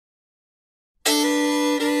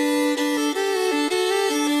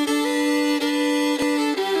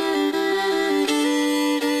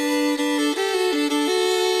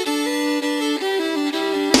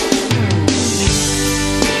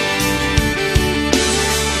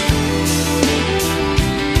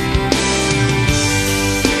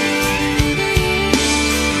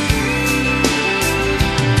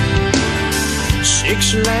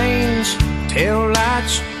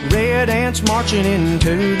dance marching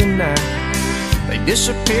into the night. They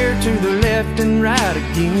disappear to the left and right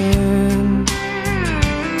again.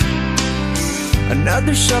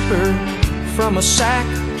 Another supper from a sack,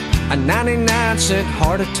 a 99-cent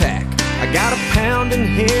heart attack. I got a pounding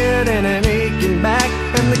head and an aching back,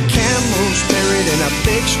 and the camel's buried in a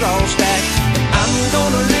big straw stack. I'm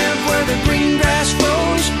gonna live where the green grass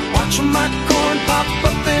grows, watching my corn pop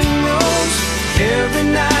up in rows. Every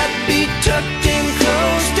night be tucked in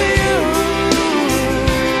close to you.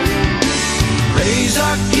 Raise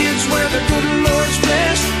our kids where the good Lord's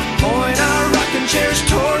blessed, point our rocking chairs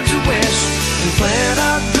towards the west, and plant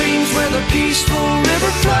our dreams where the peaceful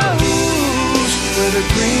river flows, where the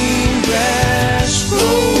green grass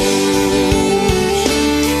grows.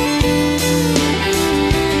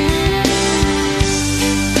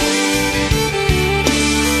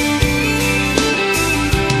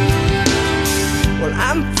 Well,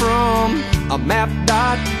 I'm from a map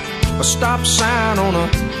dot, a stop sign on a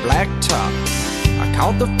black top. I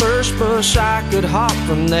caught the first bus I could hop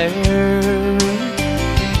from there.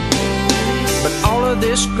 But all of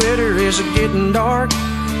this glitter is getting dark.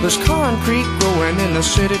 There's concrete growing in the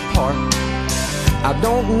city park. I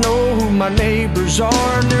don't know who my neighbors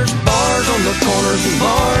are, and there's bars on the corners and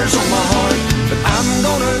bars on my heart. But I'm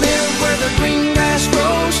gonna live where the green grass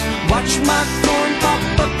grows, watch my corn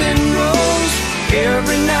pop up in rows.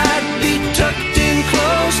 Every night be tucked in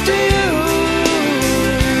close to you.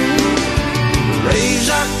 Raise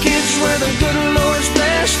our kids where the good Lord's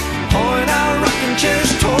blessed, point our rocking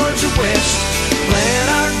chairs towards the west, plant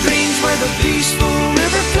our dreams where the peaceful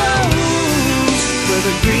river flows, where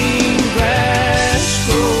the green grass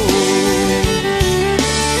grows.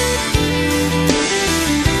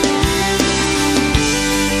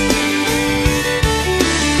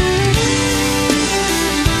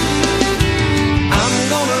 I'm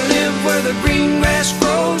gonna live where the green grass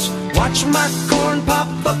grows, watch my corn pop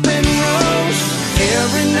up in rows.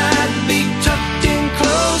 Every night be tucked in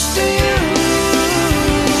close to you.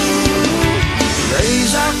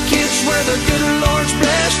 Raise our kids where the good Lord's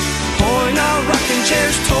blessed, point our rocking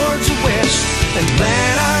chairs towards the west, and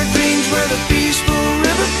plant our dreams where the peaceful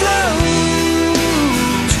river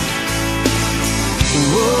flows.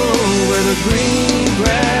 Whoa, where the green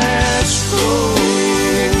grass grows.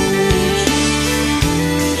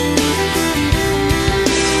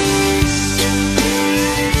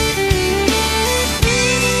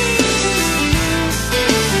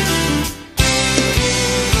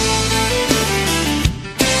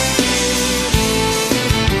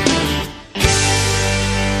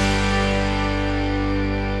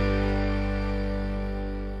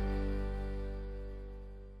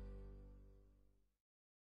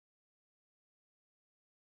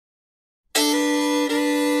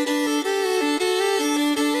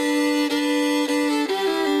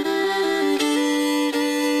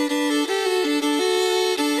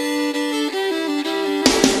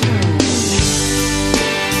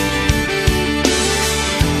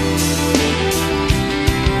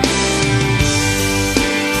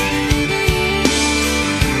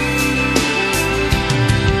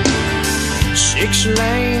 Six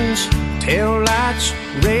lanes, tail lights,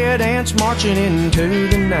 red ants marching into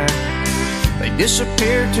the night. They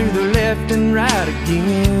disappear to the left and right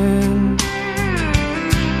again.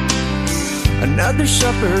 Another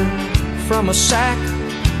supper from a sack,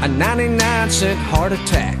 a 99-cent heart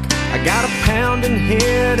attack. I got a pounding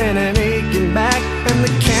head and an aching back, and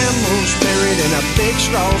the camel's buried in a big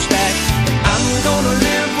straw stack. I'm gonna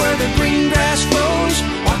live where the green grass grows,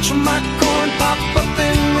 watching my corn pop up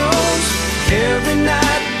in rows. Every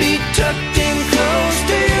night be tucked in close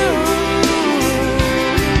to you.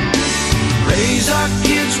 Raise our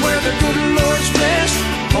kids where the good Lord's blessed,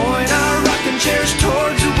 point our rocking chairs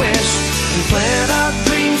towards the west, and plant our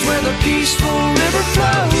dreams where the peaceful river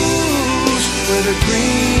flows, where the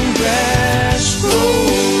green grass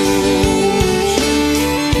grows.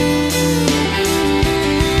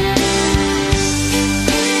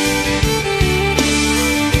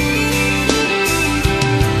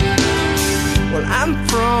 Well, I'm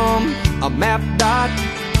from a map dot,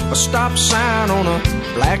 a stop sign on a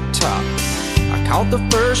black top. I caught the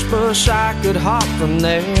first bus I could hop from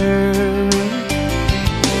there.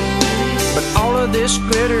 But all of this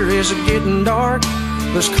glitter is getting dark.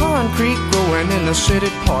 There's concrete growing in the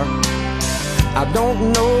city park. I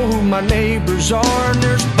don't know who my neighbors are, and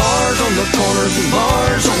there's bars on the corners and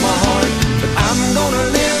bars on my heart. But I'm gonna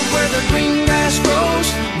live where the green grass grows,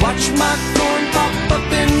 watch my corn pop up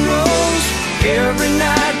in rows. Every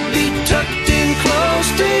night be tucked in close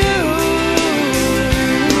to you.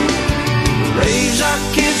 Raise our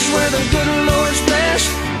kids where the good Lord's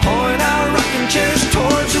blessed, point our rocking chairs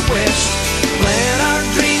towards the west. Plant our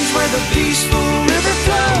dreams where the peaceful river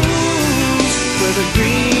flows, where the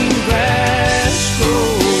green grass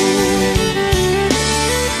grows.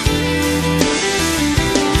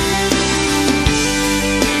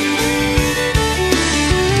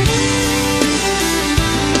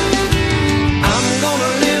 I'm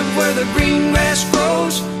gonna live where the green grass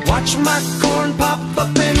grows, watch my corn pop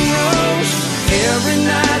up in rows, every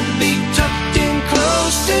night be tucked in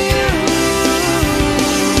close to you.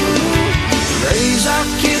 Raise our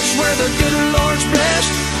kids where the good Lord's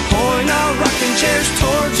blessed, point our rocking chairs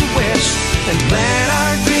towards the west, and plant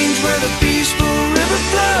our dreams where the peaceful river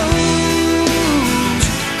flows.